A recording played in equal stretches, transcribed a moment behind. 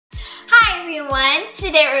everyone!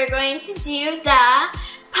 Today we're going to do the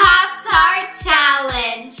Pop-Tart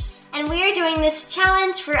Challenge. And we are doing this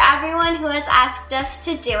challenge for everyone who has asked us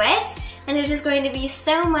to do it. And it is going to be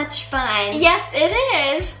so much fun. Yes, it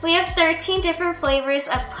is. We have 13 different flavors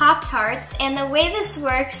of Pop-Tarts. And the way this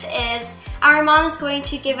works is our mom is going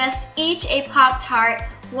to give us each a Pop-Tart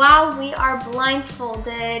while we are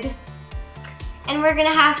blindfolded. And we're gonna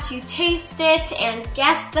have to taste it and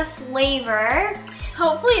guess the flavor.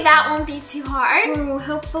 Hopefully that won't be too hard. Ooh,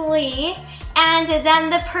 hopefully. And then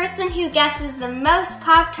the person who guesses the most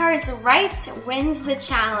Pop-Tarts right wins the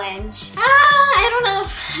challenge. I don't know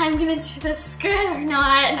if I'm gonna do this good or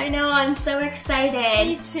not. I know, I'm so excited.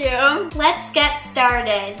 Me too. Let's get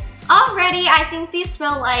started. Already, I think these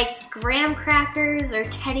smell like graham crackers or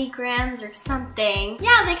Teddy Grahams or something.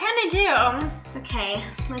 Yeah, they kind of do. Okay,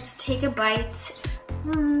 let's take a bite.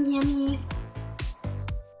 Yummy.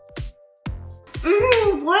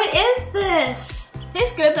 What is this?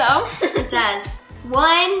 Tastes good though. It does.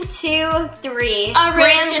 1, 2, 3. Original.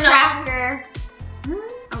 Graham cracker.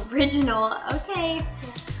 Original. Okay.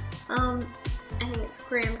 Yes. I think it's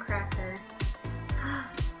graham cracker.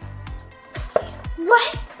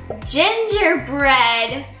 What?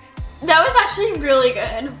 Gingerbread. That was actually really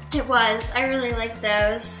good. It was. I really like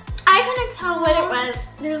those. I couldn't tell what it was.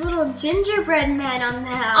 There's little gingerbread men on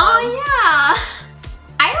them. Oh yeah.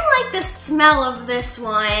 I don't like the smell of this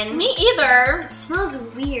one. Me either. It smells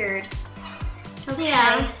weird. Okay,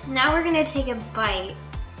 Yeah. now we're gonna take a bite.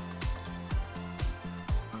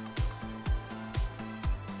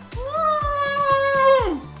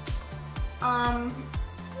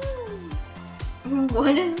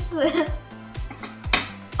 What is this?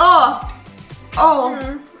 Oh,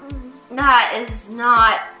 that is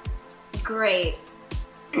not great.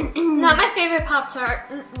 Not my favorite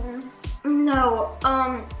Pop-Tart. No,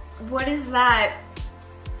 what is that?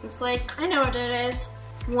 It's like, I know what it is.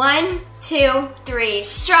 1, 2, 3.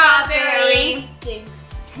 Strawberry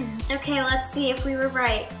juice. Okay, let's see if we were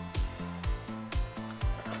right.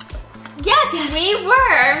 Yes, we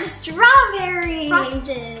were. Strawberry.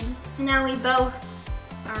 Frosted. So now we both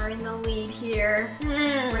are in the lead here.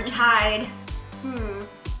 We're tied.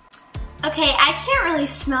 Okay, I can't really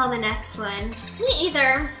smell the next one. Me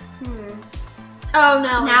either. Oh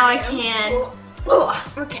no. Now I can.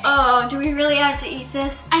 Okay. Oh, do we really have to eat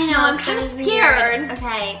this? I know, I'm Smells kinda so scared. weird.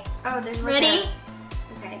 Okay. Oh, there's like Ready?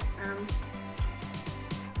 Okay.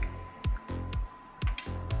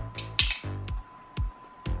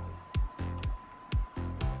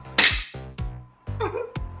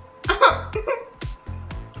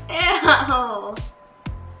 Ew.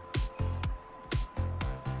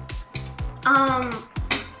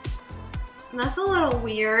 That's a little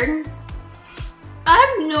weird. I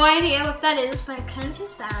have no idea what that is, but it kind of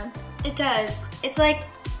tastes bad. It does. It's like,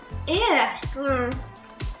 ew.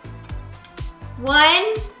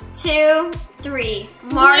 1, 2, 3.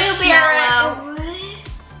 Marshmallow. What?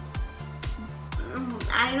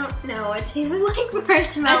 I don't know. It tasted like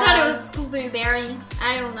marshmallow. I thought it was blueberry.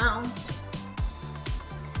 I don't know.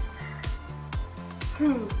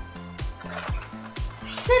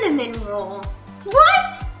 Cinnamon roll.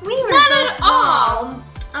 What? We were Not both at all.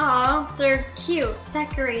 Aw, they're cute,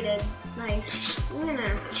 decorated, nice.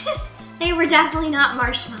 They were definitely not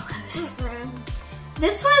marshmallows.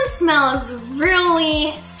 This one smells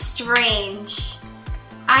really strange.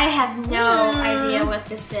 I have no idea what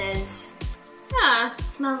this is. Yeah. It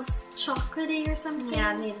smells Chocolatey or something?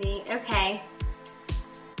 Yeah, maybe. Okay.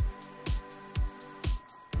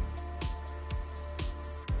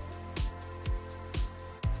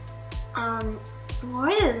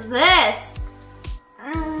 What is this?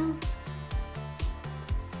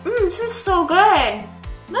 This is so good.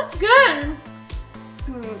 That's good.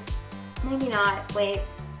 Maybe not. Wait.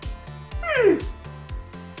 I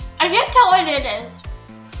can't tell what it is.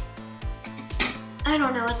 I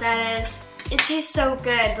don't know what that is. It tastes so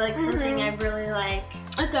good, like something I really like.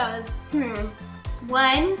 It does.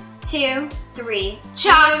 1, 2, 3.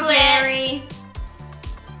 Chocolate. Blueberry.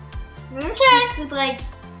 Okay. Tasted like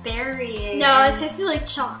berry. No, it tasted like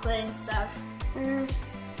chocolate and stuff.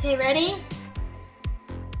 Okay, ready?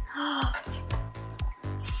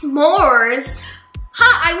 S'mores.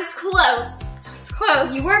 Ha! I was close. I was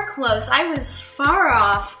close. You were close. I was far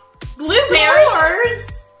off. Blueberry?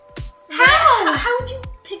 S'mores. How? How would you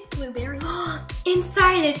pick blueberry?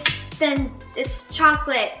 Inside it's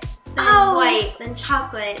chocolate, then white, then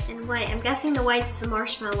chocolate and white. I'm guessing the white's the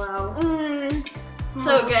marshmallow.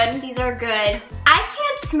 So good. These are good. I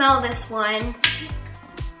can't smell this one.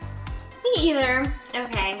 Me either.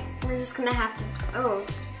 Okay, we're just gonna have to.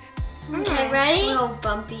 Okay, ready? It's a little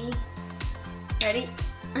bumpy. Ready?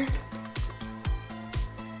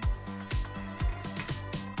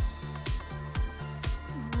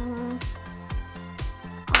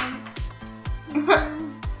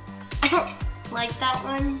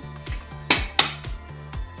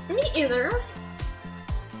 Me either.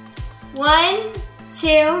 1,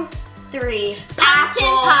 2, 3. Pumpkin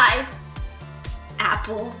pie.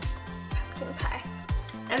 Apple. Pumpkin pie.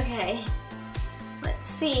 Okay. Let's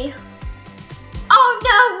see. Oh,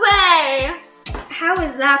 no way! How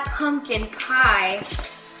is that pumpkin pie?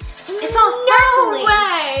 It's all sparkly. No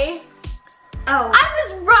way! Oh. I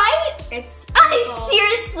was right! It's I sparkle.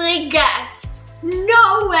 seriously guessed.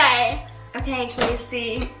 No way! Okay,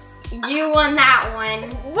 Kacy. You won that one.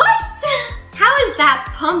 What? How is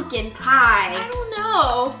that pumpkin pie? I don't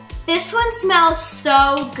know. This one smells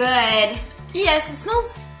so good. Yes, it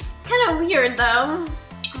smells kind of weird though.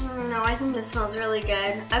 No, I think this smells really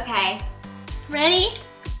good. Okay. Ready?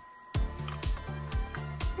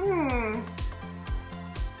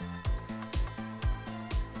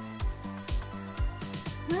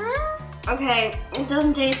 Okay, it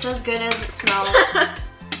doesn't taste as good as it smells.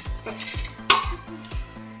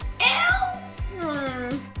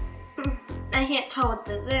 I can't tell what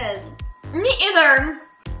this is. Me either.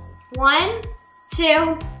 1,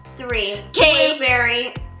 2, 3. Cake.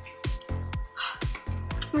 Blueberry.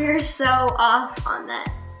 We're so off on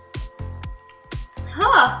that.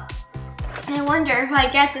 Huh. I wonder if I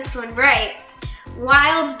get this one right.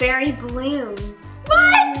 Wild berry bloom.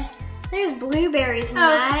 What? There's blueberries in Oh.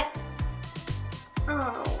 that.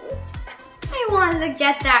 Oh. I wanted to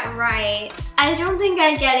get that right. I don't think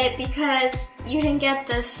I get it because you didn't get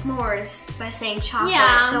the s'mores by saying chocolate,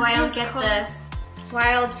 so I don't get close. the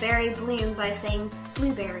wild berry bloom by saying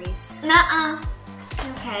blueberries. Nuh-uh.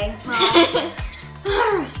 Okay,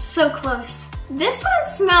 well, so close. This one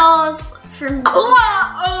smells familiar.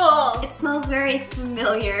 Oh, It smells very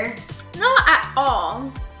familiar. not at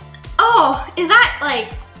all. Oh, is that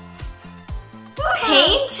like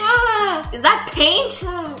paint? Is that paint?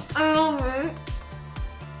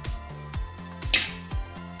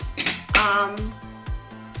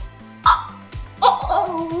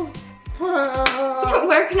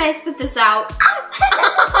 Where can I spit this out?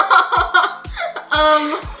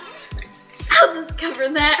 I'll just cover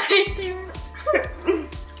that right there.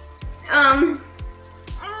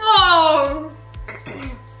 Whoa.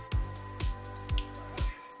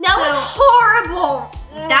 That was horrible.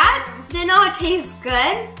 That did not taste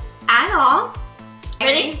good at all.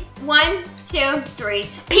 Ready? 1, 2, 3.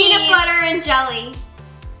 Peanut Peas. butter and jelly.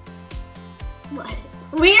 What?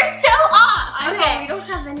 We are so off. Okay, we don't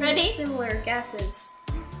have any Ready? similar guesses.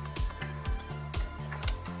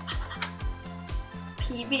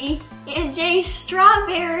 PB&J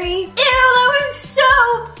strawberry. Ew, that was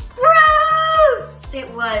so gross. It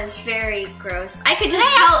was very gross. I could just I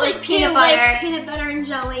tell it was actually peanut do butter. like peanut butter and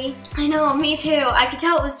jelly. I know, me too. I could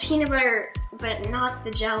tell it was peanut butter, but not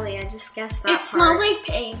the jelly. I just guessed that It smelled like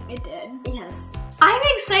paint. It did. Yes. I'm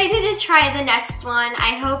excited to try the next one.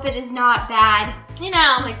 I hope it is not bad. You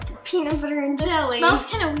know, Like the peanut butter and this jelly. smells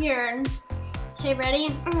kind of weird. Okay, ready?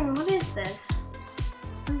 What is this?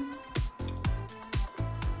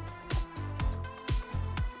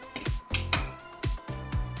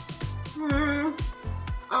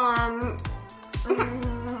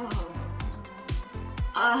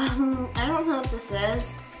 I don't know what this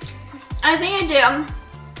is. I think I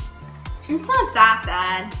do. It's not that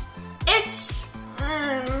bad. It's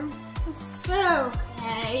so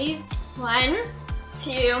okay. 1,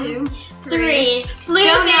 2, 3.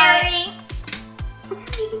 Blueberry.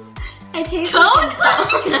 I taste Donut. like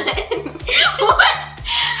a donut. What?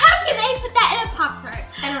 How can they put that in a Pop-Tart?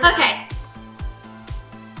 I don't know. Okay.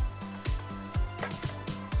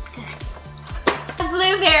 A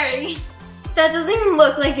blueberry. That doesn't even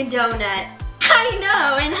look like a donut. I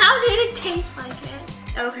know, and how did it taste like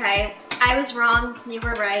it? Okay, I was wrong. You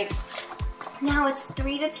were right. Now it's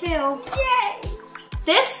 3-2. Yay!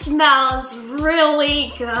 This smells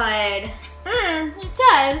really good. It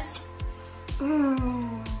does. I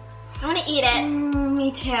want to eat it.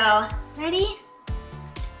 Me too. Ready?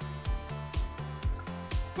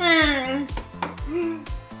 I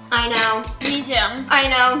know. Me too. I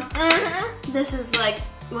know. This is like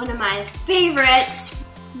one of my favorites.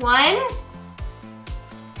 1,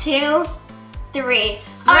 2, 3.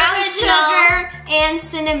 Brown Original. sugar and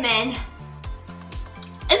cinnamon.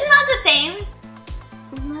 Isn't that the same?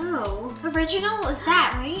 No. Original, is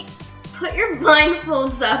that right? Put your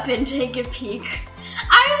blindfolds up and take a peek.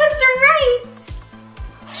 I was right.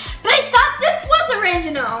 But I thought this was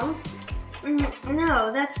original.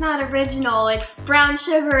 No, that's not original. It's brown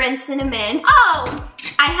sugar and cinnamon. Oh,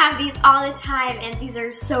 I have these all the time and these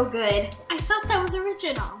are so good. I thought that was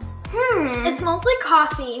original. It It smells like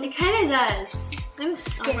coffee. kind of does. I'm A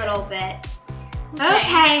scared. little bit.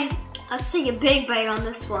 Okay, let's take a big bite on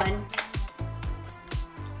this one.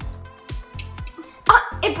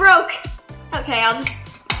 it broke. Okay, I'll just,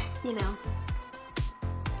 you know.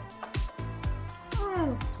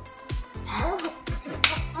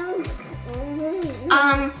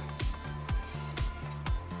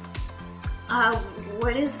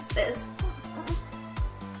 What is this?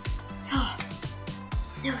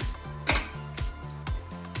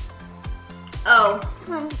 Oh,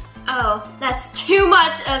 that's too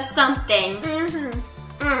much of something.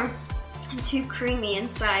 I'm too creamy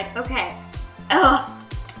inside. Okay. Oh.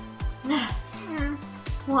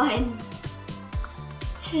 1,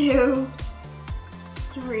 2,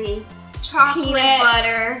 3. Chocolate. Peanut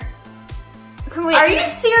butter. Are you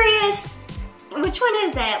serious? Which one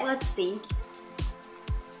is it? Let's see.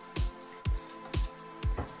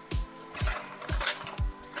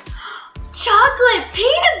 Chocolate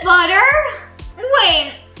peanut butter?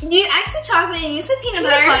 Wait, I said chocolate and you said peanut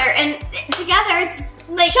butter. And together it's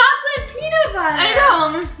like chocolate peanut butter. I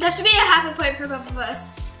know. That should be a half a point for both of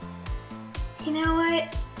us. You know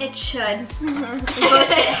what? It should. We both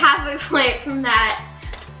get half a point from that.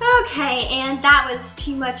 Okay, and that was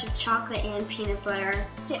too much of chocolate and peanut butter.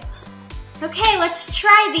 Yes. Okay, let's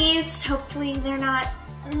try these. Hopefully they're not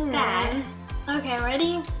bad. Okay,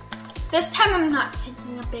 ready? This time I'm not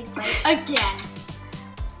taking a big bite again.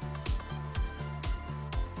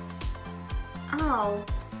 Oh.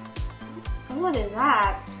 What is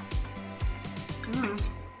that?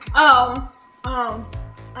 Oh.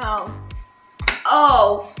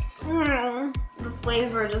 The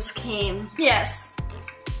flavor just came. Yes.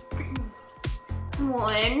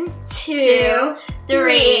 1, 2,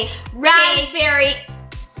 3. Raspberry.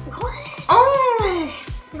 What? Oh!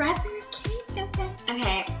 Raspberry cake? Okay.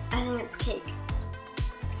 Okay, I think it's cake.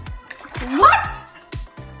 What?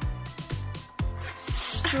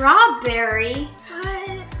 Strawberry?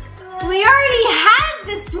 What? We already had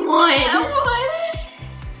this one! What?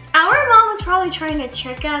 Our mom was probably trying to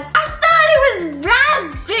trick us. I thought it was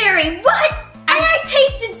raspberry! What? And I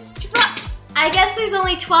tasted I guess there's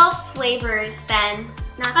only 12 flavors then.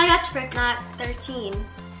 I got tricked. Not 13.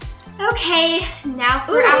 Okay, now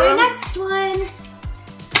for our next one.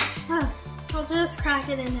 Oh. I'll just crack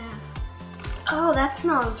it in half. Oh, that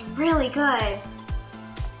smells really good.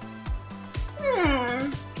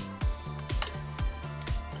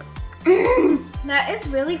 That is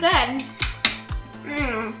really good.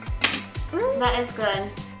 That is good.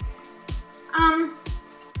 I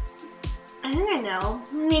think I know.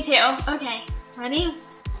 Me too. Okay, ready?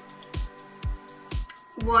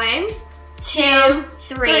 1, 2,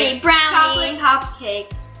 3. Brownie. Chocolate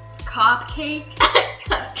cupcake. Cupcake? Cupcake.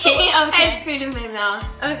 Okay. I had food in my mouth.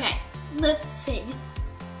 Okay, let's see.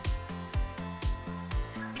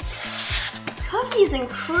 Cookies and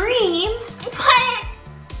cream? What?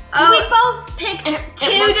 Oh, We both picked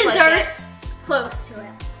two looks like desserts close to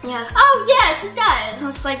it. yes. Oh yes, it does.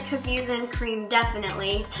 Looks like cookies and cream,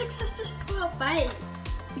 definitely. It took such a small bite.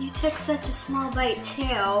 You took such a small bite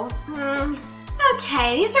too.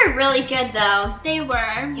 Okay, these were really good though. They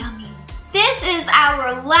were. Yummy. This is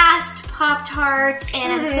our last Pop-Tarts,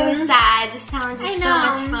 and I'm so sad. This challenge is so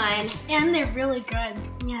much fun. And they're really good.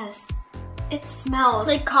 Yes. It smells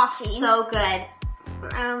like coffee. So good.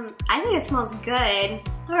 I think it smells good.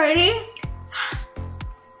 Ready?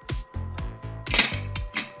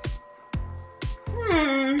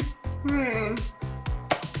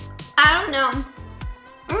 I don't know.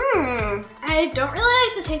 I don't really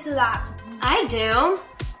like the taste of that. I do.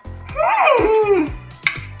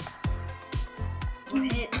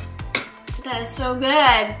 That is so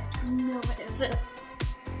good. No, what is it?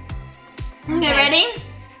 Okay, ready?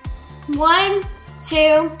 1,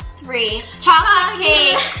 2, 3. Chocolate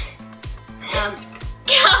cake.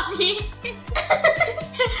 Coffee.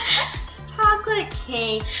 Chocolate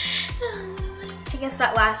cake. I guess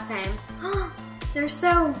that last time. They're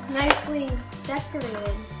so nicely decorated.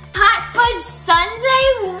 Hot fudge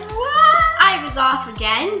sundae? What? I was off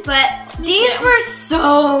again, but these were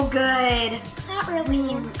so good. Not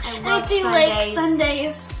really. I And love I do sundaes. like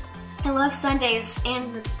sundaes. I love sundaes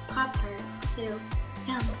and the Pop-Tart too.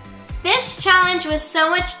 Yum. This challenge was so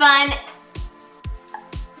much fun.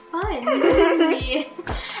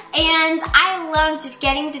 And I loved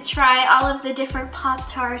getting to try all of the different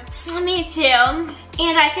Pop-Tarts. Me too. And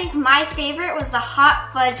I think my favorite was the hot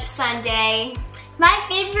fudge sundae. My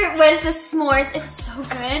favorite was the s'mores. It was so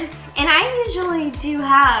good. And I usually do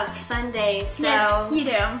have sundaes, so yes, you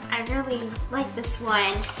do. I really like this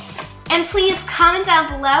one. And please comment down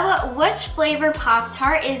below which flavor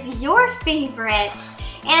Pop-Tart is your favorite.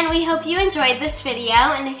 And we hope you enjoyed this video,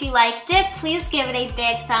 and if you liked it, please give it a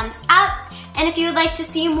big thumbs up. And if you would like to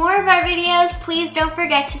see more of our videos, please don't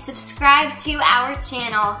forget to subscribe to our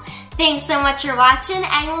channel. Thanks so much for watching,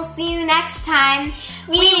 and we'll see you next time.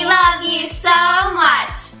 We love you so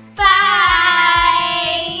much.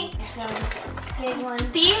 Bye! So, Big ones.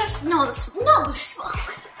 these, no, the small one.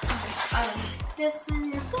 This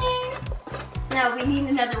one is there. No, we need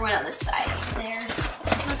another one on the side. There.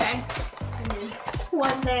 Okay. And then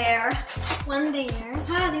one there. One there.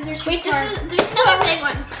 Ah, these are too Wait, far. there's another big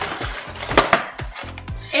one.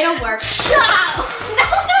 It'll work. Shut No,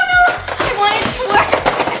 I want it to work.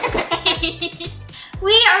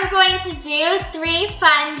 We are going to do 3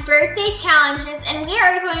 fun birthday challenges, and we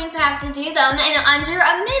are going to have to do them in under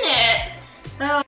a minute. Oh.